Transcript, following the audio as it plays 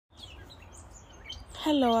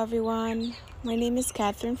Hello everyone, my name is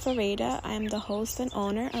Catherine Ferreira. I am the host and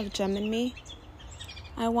owner of Gem and Me.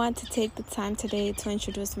 I want to take the time today to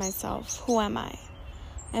introduce myself. Who am I?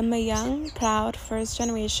 I'm a young, proud,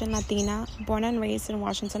 first-generation Latina, born and raised in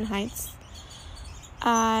Washington Heights.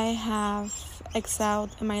 I have excelled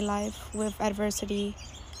in my life with adversity,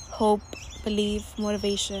 hope, belief,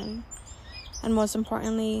 motivation, and most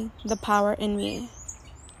importantly, the power in me.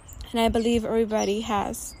 And I believe everybody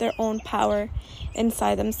has their own power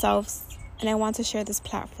inside themselves. And I want to share this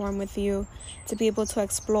platform with you to be able to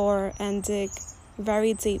explore and dig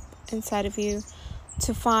very deep inside of you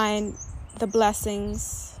to find the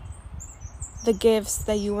blessings, the gifts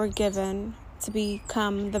that you were given to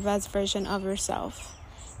become the best version of yourself.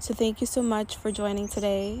 So thank you so much for joining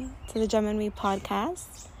today to the Gem and Me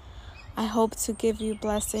podcast. I hope to give you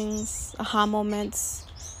blessings, aha moments,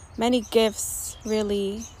 many gifts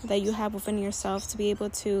really that you have within yourself to be able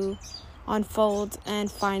to unfold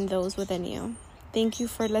and find those within you. Thank you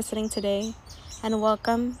for listening today and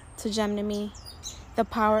welcome to Gem and Me. The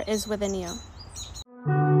power is within you.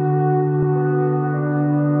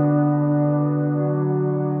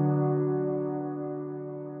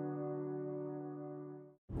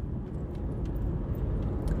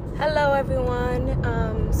 Hello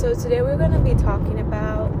everyone. So today we're going to be talking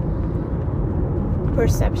about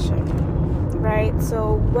perception, right?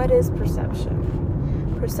 So what is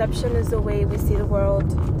perception? Perception is the way we see the world,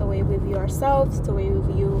 the way we view ourselves, the way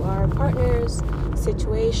we view our partners,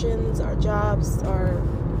 situations, our jobs, or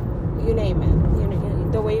you name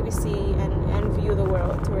it, the way we see and view the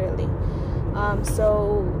world, really.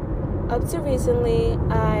 So up to recently,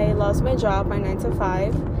 I lost my job, my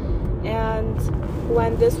 9-to-5, and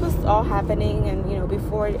when this was all happening and,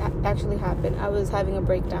 before it actually happened, I was having a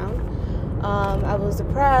breakdown. I was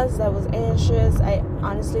depressed, I was anxious, I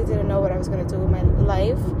honestly didn't know what I was going to do with my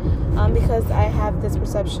life, because I have this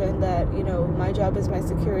perception that, my job is my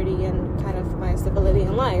security and kind of my stability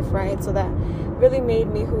in life, right? So that really made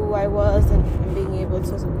me who I was and being able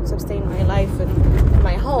to sustain my life and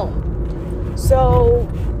my home. So,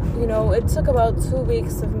 it took about 2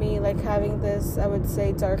 weeks of me having this, I would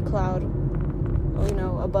say, dark cloud,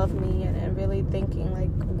 above me and really thinking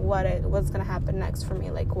what's going to happen next for me,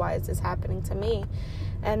 why is this happening to me,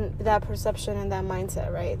 and that perception and that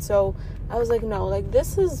mindset, right? So I was like, no,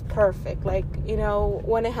 this is perfect,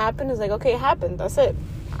 when it happened, it's okay, it happened, that's it.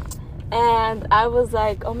 And I was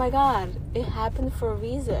like, oh my God, it happened for a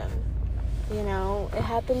reason. It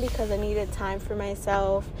happened because I needed time for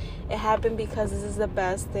myself. It happened because this is the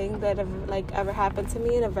best thing that ever happened to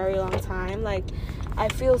me in a very long time. I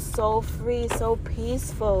feel so free, so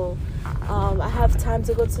peaceful. I have time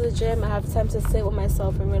to go to the gym. I have time to sit with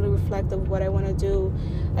myself and really reflect on what I want to do.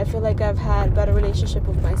 I feel like I've had better relationship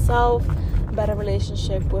with myself, better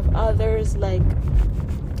relationship with others.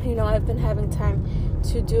 I've been having time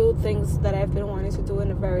to do things that I've been wanting to do in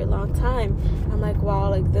a very long time. I'm like,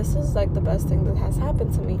 wow, this is the best thing that has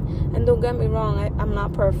happened to me. And don't get me wrong, I'm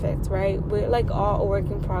not perfect, right? We're all a work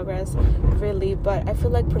in progress, really. But I feel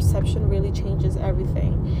like perception really changes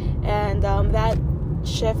everything. And that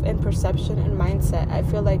shift in perception and mindset, I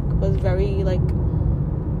feel was very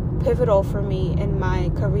pivotal for me in my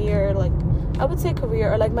career, I would say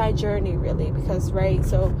career, or my journey, really, because, right,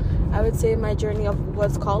 so I would say my journey of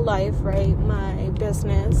what's called life, right, my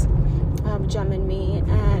business, Gem and Me,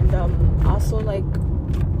 and also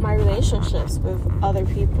my relationships with other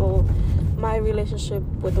people, my relationship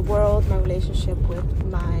with the world, my relationship with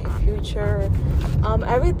my future,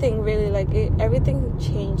 everything really, everything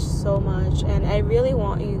changed so much. And I really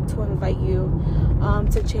want to invite you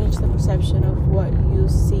to change the perception of what you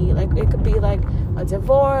see. It could be a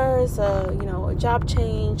divorce, a job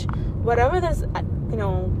change, whatever that's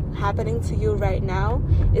happening to you right now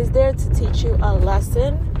is there to teach you a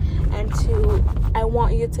lesson. And I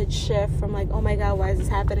want you to shift from oh my God, why is this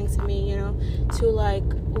happening to me,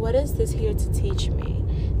 to what is this here to teach me?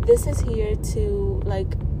 This is here to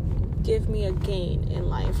give me a gain in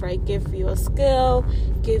life, right? Give you a skill,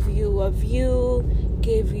 give you a view,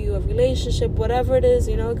 give you a relationship, whatever it is,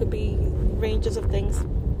 it could be ranges of things.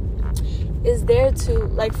 Is there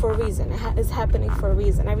to for a reason. It's happening for a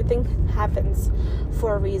reason. Everything happens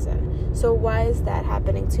for a reason. So why is that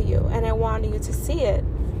happening to you? And I want you to see it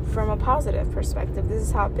from a positive perspective. This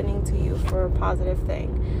is happening to you for a positive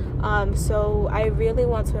thing. So I really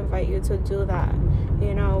want to invite you to do that,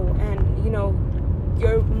 and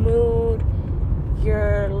your mood,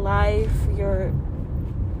 your life,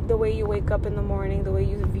 the way you wake up in the morning, the way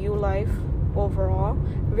you view life overall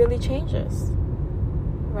really changes,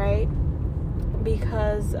 right?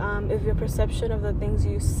 Because if your perception of the things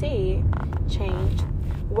you see change,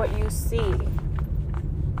 what you see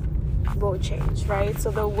will change, right?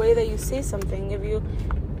 So the way that you see something, if you,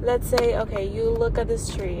 let's say, okay, you look at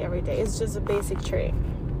this tree every day, it's just a basic tree.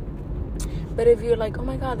 But if you're like, oh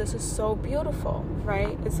my God, this is so beautiful,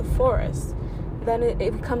 right? It's a forest. Then it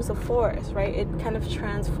becomes a forest, right? It kind of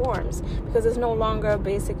transforms because it's no longer a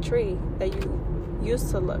basic tree that you used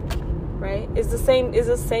to look, right? It's the same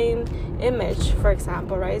image, for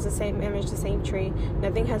example, right? It's the same image, the same tree.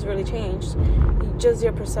 Nothing has really changed. Just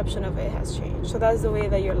your perception of it has changed. So that's the way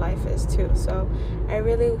that your life is too. So I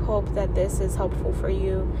really hope that this is helpful for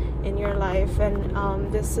you in your life.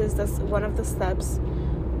 And this is one of the steps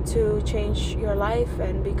to change your life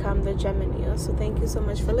and become the Gemini. So thank you so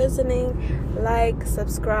much for listening. Like,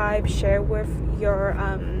 subscribe, share with your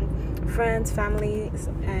friends, families,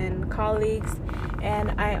 and colleagues.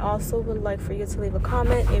 And I also would like for you to leave a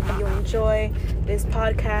comment if you enjoy this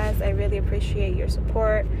podcast. I really appreciate your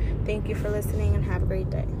support. Thank you for listening and have a great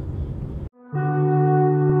day.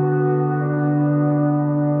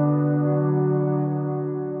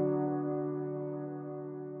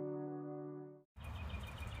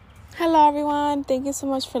 Hello everyone, thank you so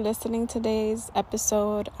much for listening to today's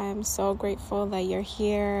episode. I am so grateful that you're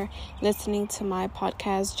here listening to my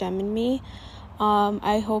podcast, Gem in Me.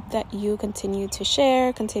 I hope that you continue to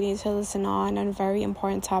share, continue to listen on very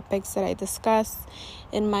important topics that I discuss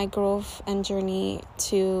in my growth and journey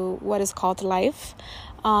to what is called life.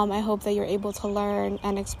 I hope that you're able to learn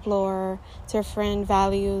and explore different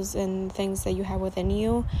values and things that you have within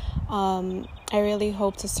you. I really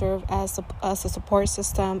hope to serve as a support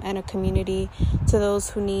system and a community to those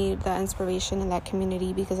who need that inspiration in that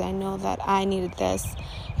community, because I know that I needed this,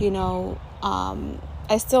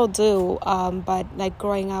 I still do, but like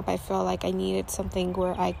growing up, I feel like I needed something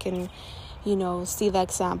where I can, see the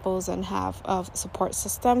examples and have a support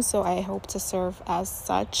system. So I hope to serve as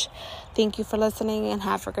such. Thank you for listening and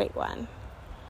have a great one.